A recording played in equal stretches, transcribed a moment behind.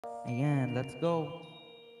Ayan, let's go.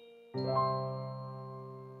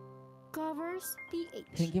 Covers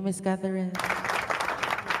Thank PH. you, Miss Catherine.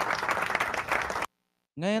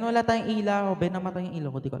 Ngayon wala tayong ilaw. Namatay yung ilaw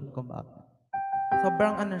ko. Di ko alam kung bakit.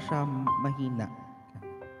 Sobrang ano siya, mahina.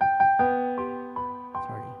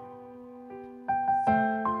 Sorry.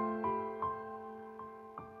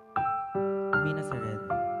 Mahina sa red.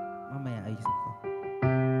 Mamaya ayusin ko.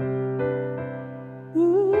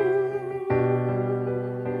 Ooh,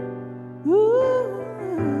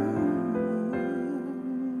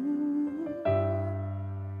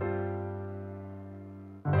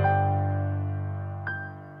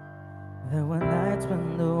 There were nights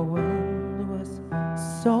when the wind was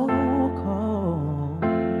so cold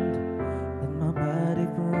that my body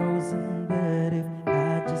froze in bed if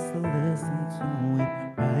I just listened to it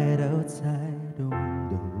right outside the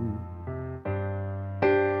window.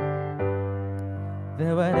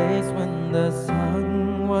 There were days when the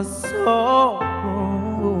sun was so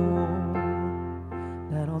cold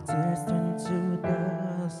that all tears turned to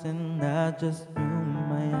dust, and I just knew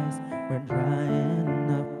my eyes were drying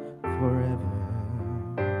up forever.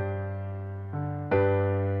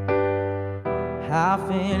 I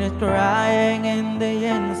finished crying in the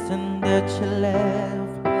instant that you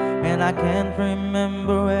left, and I can't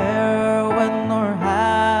remember where, when, or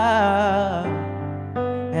how.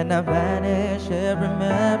 And I vanish every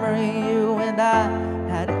memory you and I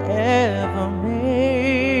had ever made.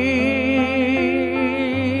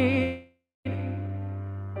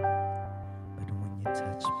 But when you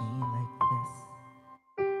touch me like this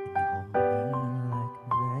and you hold me like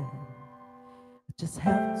that, I just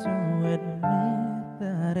have to admit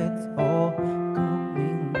that it's all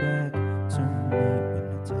coming back to me. When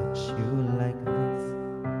I touch you like this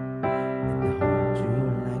and I hold you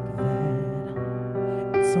like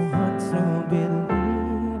that, it's so hard to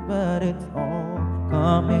believe, but it's all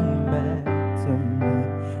coming back to me.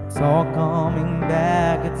 It's all coming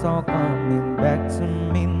back, it's all coming back to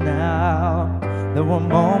me now. There were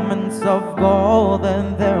moments of gold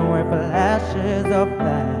and there were flashes of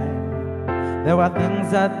light. There were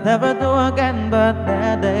things I'd never do again, but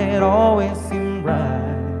that they'd always seem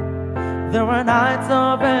right. There were nights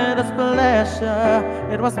of endless pleasure.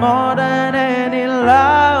 It was more than any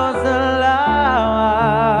love's allowed.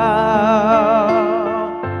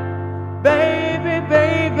 Baby,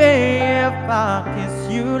 baby, if I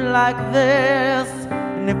kiss you like this,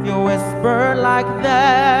 and if you whisper like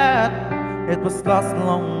that, it was lost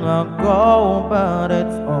long ago, but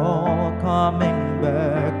it's all coming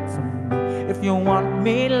back to me. If you want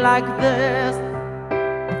me like this,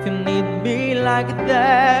 if you need me like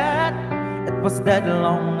that, it was dead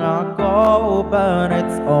long ago, but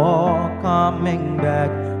it's all coming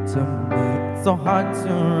back to me. It's so hard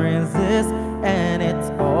to resist, and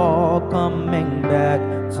it's all coming back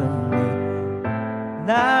to me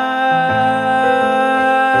now.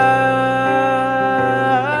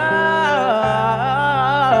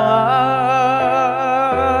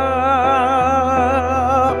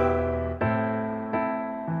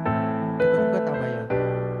 Alam ko tama yan.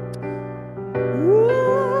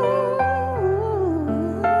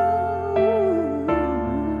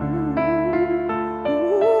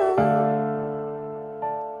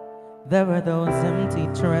 There were those empty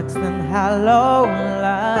tracks and hollow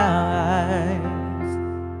lies,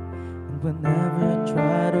 and whenever you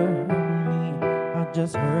try to hurt me, I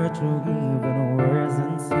just hurt you even worse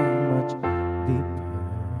and so much deeper.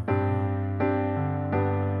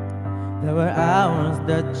 There were hours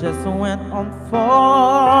that just went on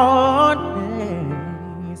for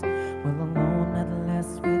days, while alone at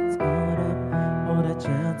last we taught up all the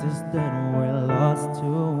chances that were lost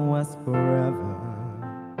to us forever.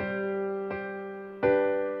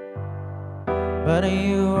 But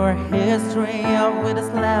you were history with a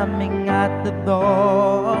slamming at the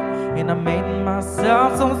door, and I made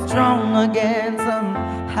myself so strong again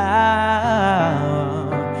somehow.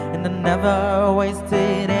 And I never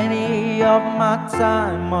wasted any of my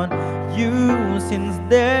time on you since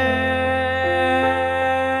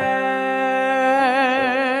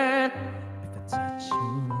then. If I touch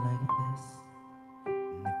you like this,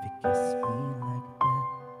 and if you kiss me like that,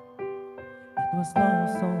 it was long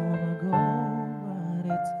so ago, but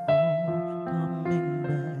it's all coming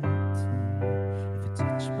back to me. If you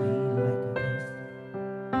touch me like this,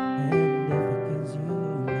 and if I kiss you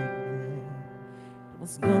like that, it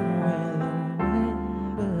was gone with the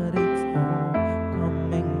wind, but it's all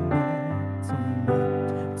coming back to me.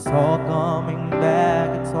 It's all coming back,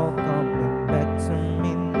 it's all coming back to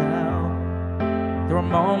me now. There were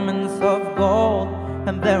moments of gold,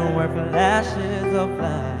 and there were flashes of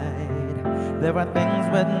light. There are things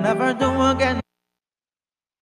we'd never do again,